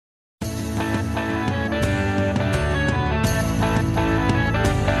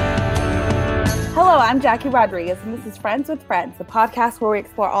I'm Jackie Rodriguez, and this is Friends with Friends, the podcast where we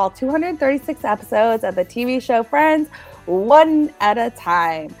explore all 236 episodes of the TV show Friends, one at a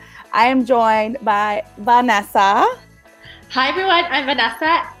time. I am joined by Vanessa. Hi, everyone. I'm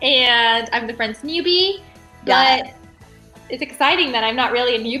Vanessa, and I'm the Friends newbie, but it's exciting that I'm not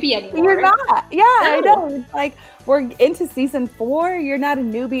really a newbie anymore. You're not. Yeah, no. I know. It's like we're into season 4. You're not a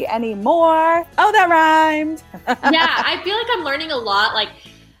newbie anymore. Oh, that rhymed. Yeah, I feel like I'm learning a lot,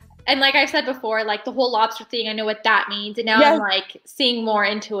 and like I said before, like the whole lobster thing, I know what that means. And now I'm like seeing more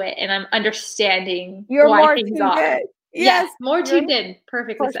into it and I'm understanding why things are. Yes, more tuned in.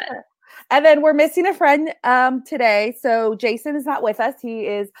 Perfectly said. Sure. And then we're missing a friend today. So Jason is not with us. He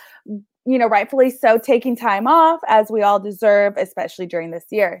is, rightfully so, taking time off as we all deserve, especially during this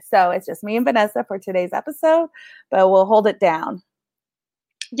year. So it's just me and Vanessa for today's episode, but we'll hold it down.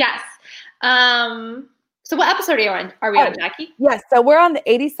 Yes. So what episode are we on, Jackie? Yes, so we're on the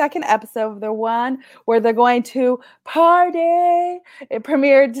 82nd episode, the one where they're going to party. It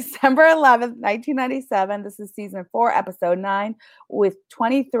premiered December 11th, 1997. This is season 4, episode 9, with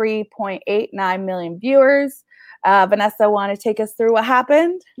 23.89 million viewers. Vanessa, want to take us through what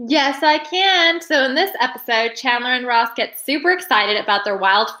happened? Yes, I can. So in this episode, Chandler and Ross get super excited about their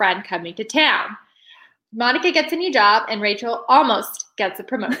wild friend coming to town. Monica gets a new job and Rachel almost gets a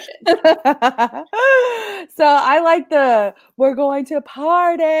promotion. So I like we're going to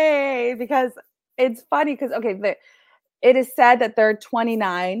party because it's funny because, it is said that they're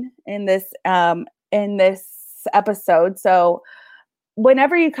 29 in this episode. So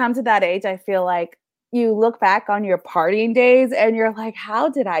whenever you come to that age, I feel like you look back on your partying days and you're like, how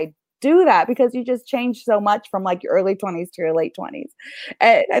did I do that? Because you just changed so much from like your early 20s to your late 20s.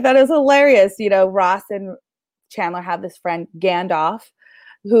 And I thought it was hilarious. Ross and Chandler have this friend Gandalf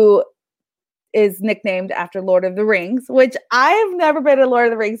who is nicknamed after Lord of the Rings, which I have never been a Lord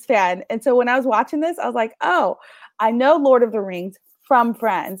of the Rings fan. And so when I was watching this, I was like, oh, I know Lord of the Rings from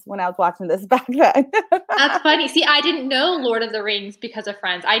Friends when I was watching this back then. That's funny. See, I didn't know Lord of the Rings because of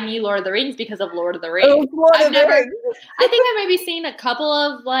Friends. I knew Lord of the Rings because of Lord of the Rings. I think I maybe seen a couple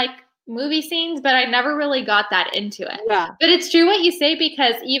of movie scenes, but I never really got that into it. Yeah. But it's true what you say,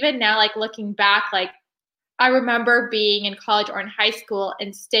 because even now, looking back, I remember being in college or in high school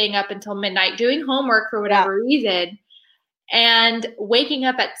and staying up until midnight doing homework for whatever reason and waking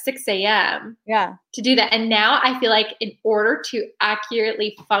up at 6 a.m. to do that. And now I feel like in order to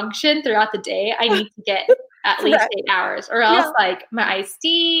accurately function throughout the day, I need to get at least 8 hours or else my eyes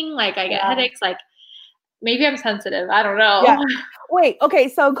sting, I get headaches, maybe I'm sensitive. I don't know. Yeah. Wait, okay.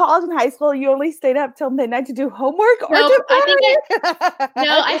 So in college and high school, you only stayed up till midnight to do homework? No,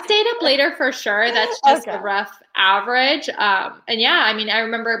 I stayed up later for sure. That's just a rough average. I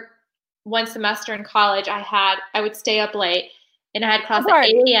remember one semester in college, I would stay up late and I had class at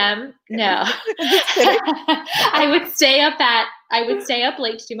 8 a.m. No. I would stay up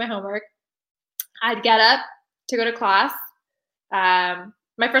late to do my homework. I'd get up to go to class.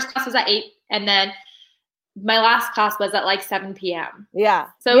 My first class was at 8, and then my last class was at 7 p.m. Yeah.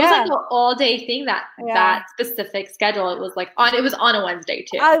 So it was an all day thing, that specific schedule. It was it was on a Wednesday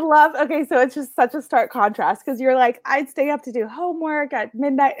too. So it's just such a stark contrast because you're like, I'd stay up to do homework at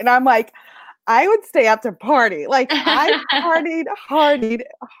midnight. And I'm like, I would stay up to party. I partied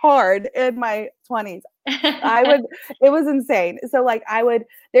hard in my 20s. It was insane. So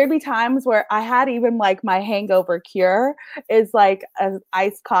there'd be times where I had even my hangover cure is an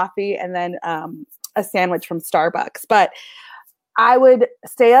iced coffee and then, a sandwich from Starbucks, but I would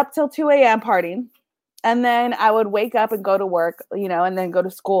stay up till 2 a.m. partying, and then I would wake up and go to work, and then go to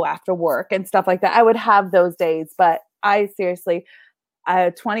school after work and stuff like that. I would have those days, but I seriously,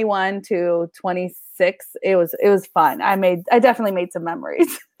 21 to 26, it was fun. I definitely made some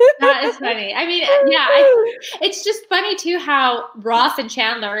memories. That is funny. I mean, it's just funny too how Ross and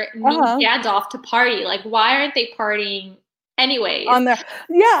Chandler need Gandalf to party. Why aren't they partying anyways?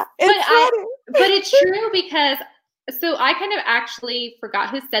 But it's true because I kind of actually forgot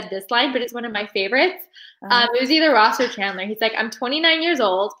who said this line, but it's one of my favorites. It was either Ross or Chandler. He's like, I'm 29 years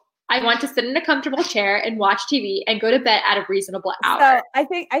old. I want to sit in a comfortable chair and watch TV and go to bed at a reasonable hour. So I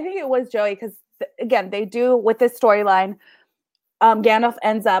think it was Joey because again, they do with this storyline. Gandalf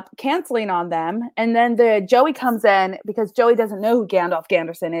ends up canceling on them. And then Joey comes in because Joey doesn't know who Gandalf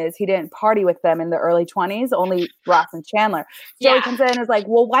Ganderson is. He didn't party with them in the early 20s, only Ross and Chandler. Joey comes in and is like,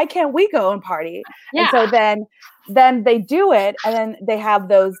 well, why can't we go and party? Yeah. And so then they do it. And then they have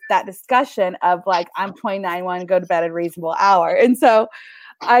that discussion of I'm 29, I want to go to bed at a reasonable hour. And so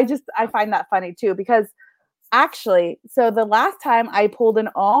I find that funny too, because actually, so the last time I pulled an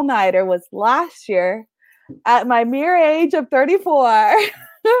all-nighter was last year at my mere age of 34.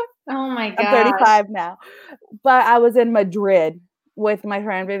 Oh my God. I'm 35 now. But I was in Madrid with my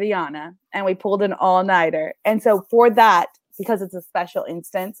friend Viviana, and we pulled an all-nighter. And so for that, because it's a special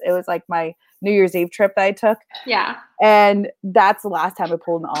instance, it was like my New Year's Eve trip that I took. Yeah. And that's the last time I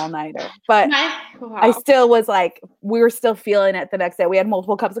pulled an all-nighter. But I still was like, we were still feeling it the next day. We had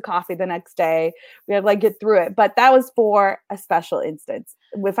multiple cups of coffee the next day. We had to like get through it. But that was for a special instance.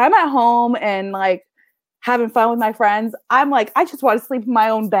 If I'm at home and like having fun with my friends, I'm like, I just want to sleep in my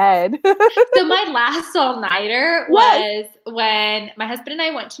own bed. So my last all-nighter was when my husband and I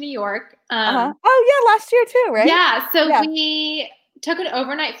went to New York. Oh yeah, last year too, right? Yeah. So we took an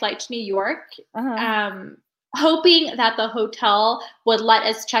overnight flight to New York, hoping that the hotel would let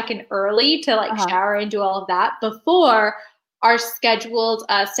us check in early to like shower and do all of that before our scheduled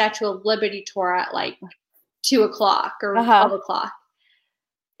Statue of Liberty tour at like 2:00 or 12:00.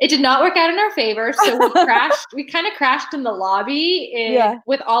 It did not work out in our favor, so we crashed. We kind of crashed in the lobby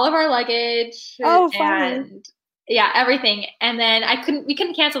with all of our luggage and everything. And then we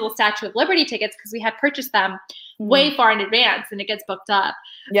couldn't cancel the Statue of Liberty tickets because we had purchased them way far in advance, and it gets booked up.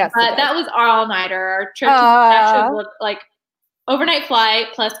 Yes, but that was our all-nighter, our trip to the Statue of like overnight flight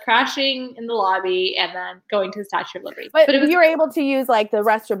plus crashing in the lobby and then going to the Statue of Liberty. But you were able to use like the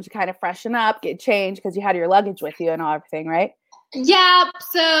restroom to kind of freshen up, get changed because you had your luggage with you and everything, right? Yeah,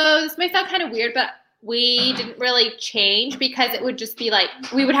 so this might sound kind of weird, but we didn't really change because it would just be like,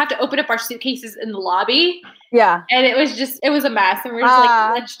 we would have to open up our suitcases in the lobby. Yeah. And it was a mess. And we were just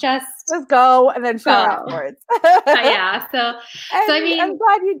like, let's go and then shower afterwards. So I mean, I'm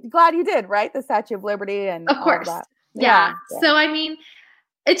glad you did, right? The Statue of Liberty and of course. All that. Yeah. So, I mean,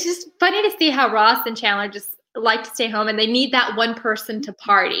 it's just funny to see how Ross and Chandler just like to stay home and they need that one person to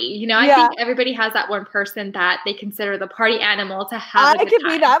party. You know, I think everybody has that one person that they consider the party animal to have a good time. I could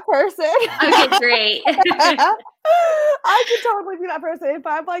be that person. Okay, great. I could totally be that person. If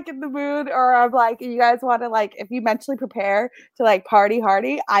I'm like in the mood or I'm like, you guys want to like, if you mentally prepare to like party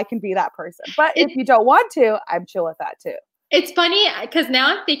hardy, I can be that person. But if you don't want to, I'm chill with that too. It's funny because now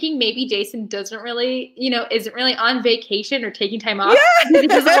I'm thinking maybe Jason isn't really on vacation or taking time off. Yeah. He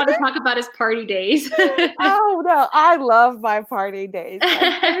doesn't want to talk about his party days. Oh no, I love my party days.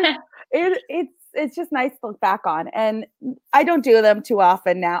 It's just nice to look back on, and I don't do them too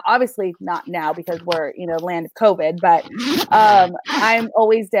often now. Obviously, not now because we're land of COVID. But I'm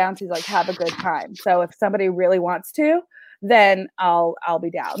always down to like have a good time. So if somebody really wants to, then I'll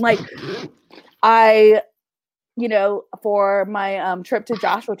be down. Like for my trip to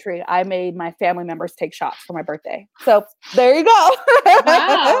Joshua Tree, I made my family members take shots for my birthday. So there you go.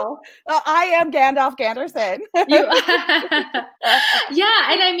 Wow. I am Gandalf Ganderson.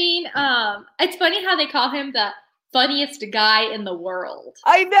 Yeah, and I mean, it's funny how they call him the funniest guy in the world.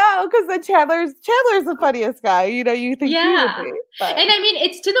 I know, because the Chandler's the funniest guy. You think he would be. But. And I mean,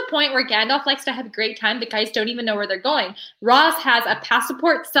 it's to the point where Gandalf likes to have a great time. The guys don't even know where they're going. Ross has a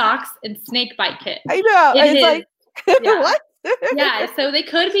passport, socks, and snake bite kit. I know. It's like, what? Yeah, so they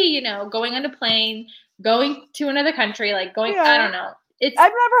could be, going on a plane, going to another country, like going, I don't know. I've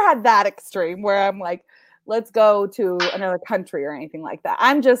never had that extreme where I'm like, let's go to another country or anything like that.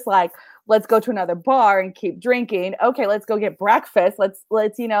 I'm just like, let's go to another bar and keep drinking. Okay, let's go get breakfast. Let's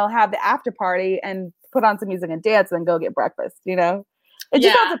have the after party and put on some music and dance and then go get breakfast, It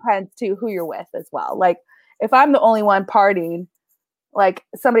just all depends too who you're with as well. Like if I'm the only one partying, like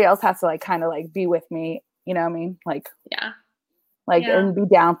somebody else has to like kind of like be with me, you know what I mean? Like and be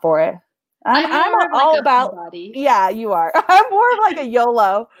down for it. I'm all about body. Yeah, you are. I'm more of like a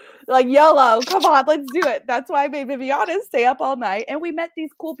YOLO. Like YOLO, come on, let's do it. That's why I made Viviana stay up all night. And we met these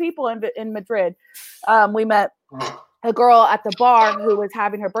cool people in Madrid. We met a girl at the bar who was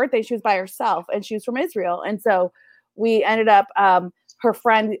having her birthday. She was by herself and she was from Israel. And so we ended up her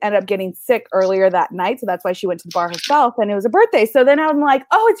friend ended up getting sick earlier that night. So that's why she went to the bar herself and it was a birthday. So then I'm like,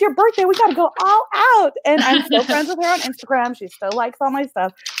 oh, it's your birthday. We got to go all out. And I'm still friends with her on Instagram. She still likes all my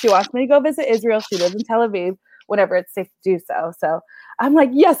stuff. She wants me to go visit Israel. She lives in Tel Aviv whenever it's safe to do so. So I'm like,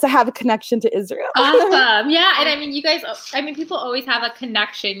 yes, I have a connection to Israel. Awesome. Yeah. And I mean, people always have a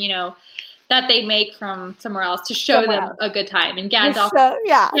connection, that they make from somewhere else to show them a good time. And Gandalf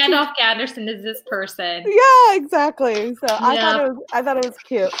Ganderson is this person. Yeah, exactly. So I thought it was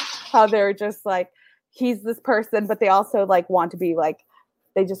cute how they're just like, he's this person, but they also like want to be like,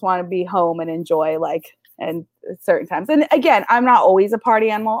 they just want to be home and enjoy like, and certain times. And again, I'm not always a party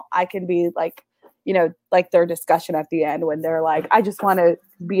animal. I can be like, like their discussion at the end when they're like, I just want to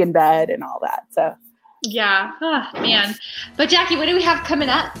be in bed and all that. So yeah, man. But Jackie, what do we have coming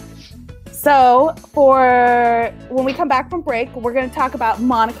up? So for when we come back from break, we're going to talk about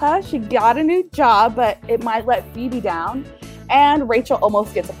Monica. She got a new job, but it might let Phoebe down. and Rachel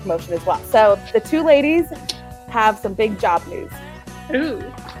almost gets a promotion as well. So the two ladies have some big job news. Ooh.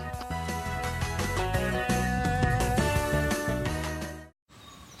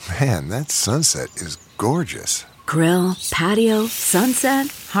 Man, that sunset is gorgeous. Grill, patio, sunset.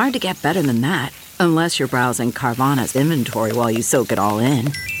 Hard to get better than that. Unless you're browsing Carvana's inventory while you soak it all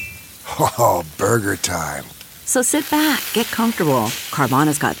in. Oh, burger time. So sit back, get comfortable.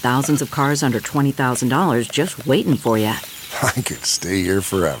 Carvana's got thousands of cars under $20,000 just waiting for you. I could stay here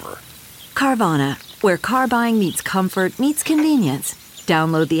forever. Carvana, where car buying meets comfort meets convenience.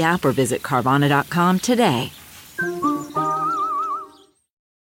 Download the app or visit Carvana.com today.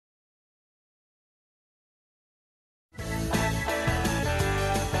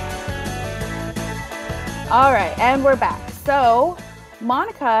 All right, and we're back. So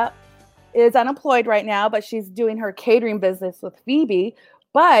Monica is unemployed right now, but she's doing her catering business with Phoebe.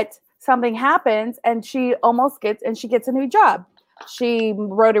 But something happens, and she gets a new job. She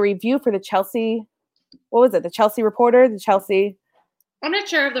wrote a review for the Chelsea. What was it? The Chelsea Reporter, the Chelsea. I'm not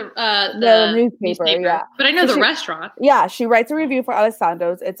sure of the newspaper, yeah. But I know the restaurant. Yeah, she writes a review for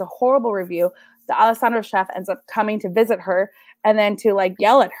Alessandro's. It's a horrible review. The Alessandro chef ends up coming to visit her and then to like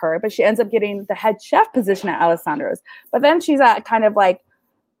yell at her, but she ends up getting the head chef position at Alessandro's. But then she's at kind of like,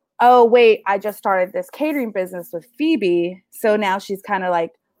 oh, wait, I just started this catering business with Phoebe. So now she's kind of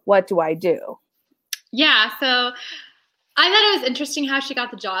like, what do I do? Yeah, so I thought it was interesting how she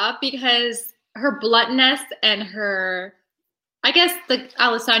got the job because her bluntness and her, I guess the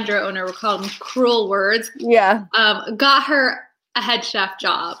Alessandro owner would call them cruel words. Yeah. Got her a head chef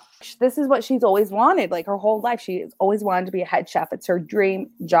job. This is what she's always wanted. Like her whole life, she's always wanted to be a head chef. It's her dream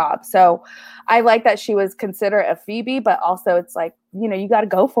job. So I like that she was considerate of Phoebe, but also it's like, you got to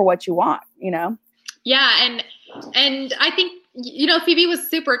go for what you want, Yeah. And I think, Phoebe was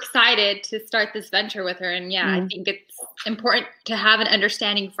super excited to start this venture with her. And I think it's important to have an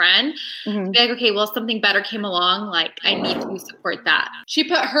understanding friend. Mm-hmm. Be like, okay, well, if something better came along, like I need to support that. She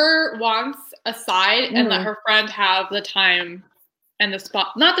put her wants aside and let her friend have the time and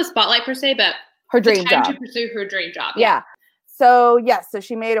not the spotlight per se, but her dream job to pursue her dream job. Yeah. So so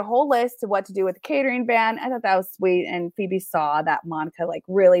she made a whole list of what to do with the catering van. I thought that was sweet. And Phoebe saw that Monica like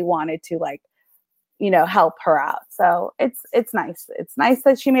really wanted to like, help her out. So it's nice. It's nice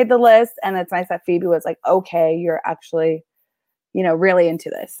that she made the list, and it's nice that Phoebe was like, okay, you're actually, really into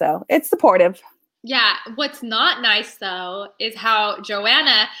this. So it's supportive. Yeah. What's not nice though is how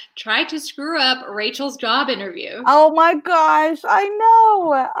Joanna tried to screw up Rachel's job interview. Oh my gosh. I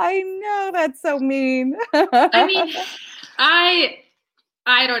know. That's so mean. I mean,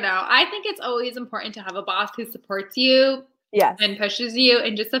 I don't know. I think it's always important to have a boss who supports you. Yes. And pushes you.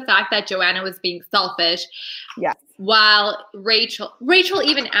 And just the fact that Joanna was being selfish. Yes. While Rachel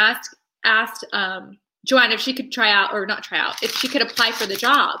even asked Joanna if she could if she could apply for the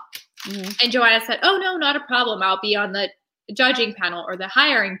job. Mm-hmm. And Joanna said, oh, no, not a problem. I'll be on the judging panel or the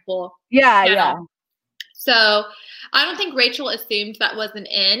hiring pool. Yeah, panel. Yeah. So I don't think Rachel assumed that wasn't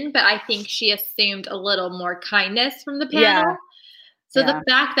in, but I think she assumed a little more kindness from the panel. Yeah. So the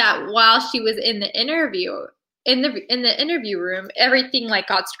fact that while she was in the interview, in the interview room, everything like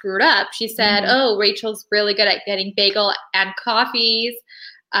got screwed up. She said, oh, Rachel's really good at getting bagel and coffees.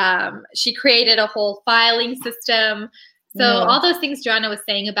 She created a whole filing system. So all those things Joanna was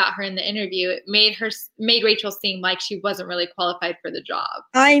saying about her in the interview, it made Rachel seem like she wasn't really qualified for the job.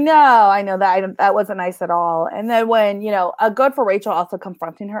 I know that wasn't nice at all. And then when, good for Rachel also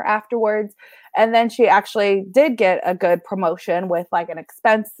confronting her afterwards. And then she actually did get a good promotion with like an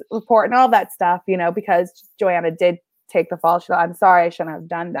expense report and all that stuff, because Joanna did take the fall. She thought, I'm sorry, I shouldn't have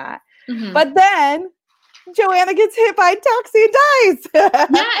done that. Mm-hmm. But then Joanna gets hit by a taxi and dies.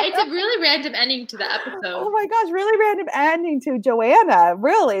 Yeah, it's a really random ending to the episode. Oh my gosh, really random ending to Joanna.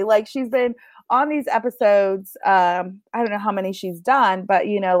 Really, like she's been on these episodes. I don't know how many she's done, but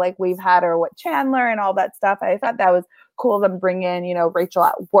like we've had her with Chandler and all that stuff. I thought that was cool to bring in, Rachel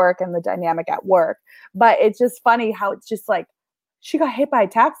at work and the dynamic at work. But it's just funny how it's just like she got hit by a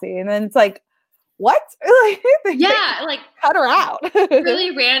taxi, and then it's like, what? Like cut her out.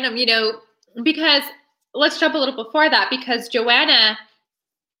 Really random, because. Let's jump a little before that because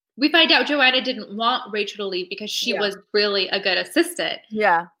we find out Joanna didn't want Rachel to leave because she was really a good assistant.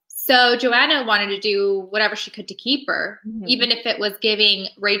 Yeah. So Joanna wanted to do whatever she could to keep her, even if it was giving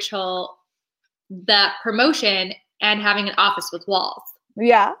Rachel the promotion and having an office with walls.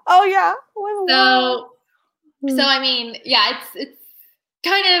 Yeah. Oh yeah. So I mean, it's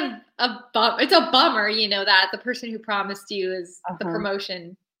kind of it's a bummer, that the person who promised you is the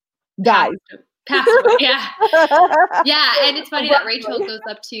promotion dies. Passed away. Yeah. Yeah. And it's funny that Rachel goes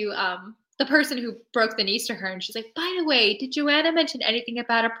up to the person who broke the news to her, and she's like, by the way, did Joanna mention anything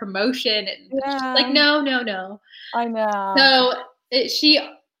about a promotion? And she's like, no. I know. So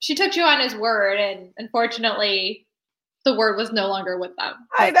she took Joanna's word, and unfortunately, the word was no longer with them.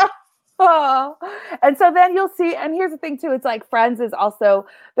 I know. Oh. And so then you'll see, and here's the thing too, it's like Friends is also,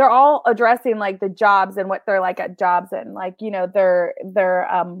 they're all addressing like the jobs and what they're like at jobs and like, you know, their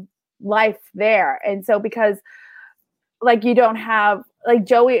life there. And so because like you don't have like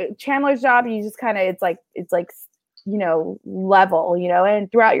Joey Chandler's job, you just kind of, it's like, you know, level, you know,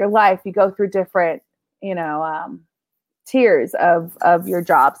 and throughout your life you go through different, you know, tiers of your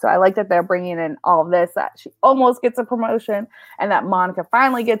job. So I like that they're bringing in all of this, that she almost gets a promotion and that Monica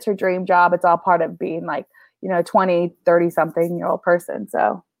finally gets her dream job. It's all part of being like, you know, 20, 30 something year old person.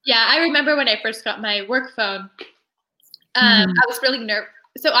 So yeah, I remember when I first got my work phone, I was really nervous.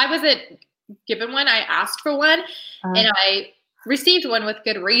 So I wasn't given one. I asked for one and I received one with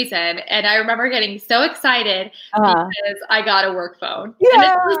good reason. And I remember getting so excited because I got a work phone. Yeah. And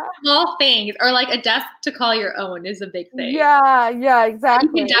it's those small things, or like a desk to call your own is a big thing. Yeah, exactly.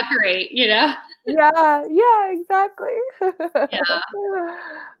 You can decorate, you know? Yeah, exactly. Yeah.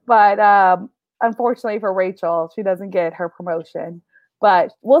 But unfortunately for Rachel, she doesn't get her promotion.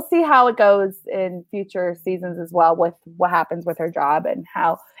 But we'll see how it goes in future seasons as well with what happens with her job and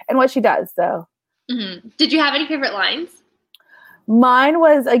what she does. So, Did you have any favorite lines? Mine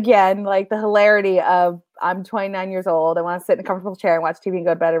was, again, like the hilarity of I'm 29 years old. I want to sit in a comfortable chair and watch TV and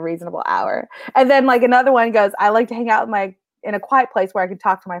go to bed at a reasonable hour. And then like another one goes, I like to hang out in a quiet place where I can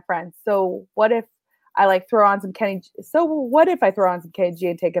talk to my friends. So what if I like throw on some Kenny? So what if I throw on some Kenny G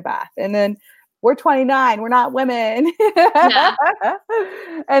and take a bath? And then we're 29. We're not women. Yeah.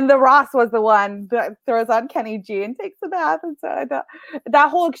 And the Ross was the one that throws on Kenny G and takes a bath. And so I thought that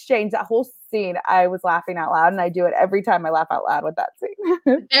whole exchange, that whole scene, I was laughing out loud. And I do it every time I laugh out loud with that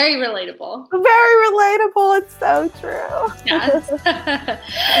scene. Very relatable. Very relatable. It's so true. Yes.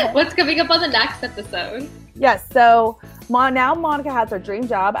 What's coming up on the next episode? Yes. So now Monica has her dream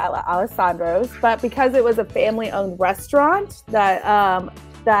job at Alessandro's. But because it was a family-owned restaurant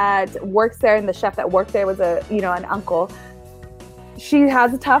that works there, and the chef that worked there was an uncle. She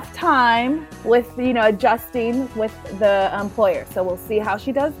has a tough time with, adjusting with the employer. So we'll see how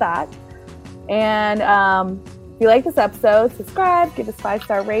she does that. And if you like this episode, subscribe, give us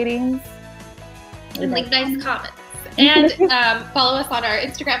 5-star ratings. And leave nice comments. And follow us on our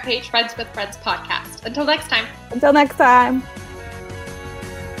Instagram page, Friends with Friends Podcast. Until next time.